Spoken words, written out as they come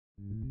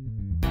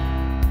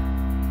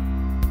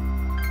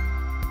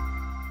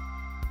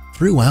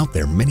Throughout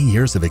their many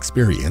years of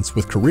experience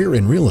with career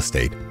in real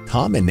estate,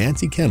 Tom and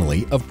Nancy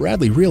Kenneally of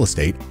Bradley Real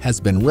Estate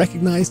has been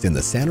recognized in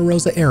the Santa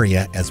Rosa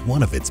area as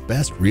one of its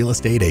best real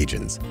estate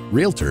agents,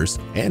 realtors,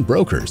 and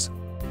brokers.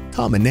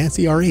 Tom and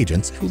Nancy are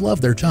agents who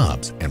love their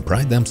jobs and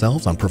pride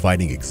themselves on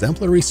providing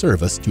exemplary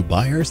service to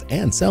buyers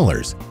and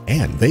sellers,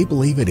 and they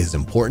believe it is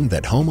important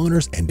that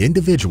homeowners and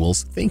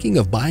individuals thinking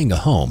of buying a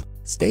home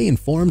stay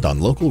informed on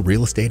local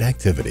real estate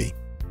activity.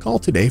 Call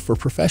today for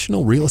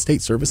professional real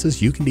estate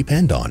services you can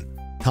depend on.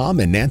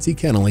 Tom and Nancy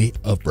Kenneally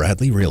of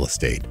Bradley Real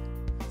Estate,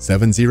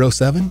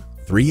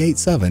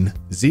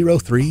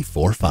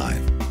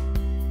 707-387-0345.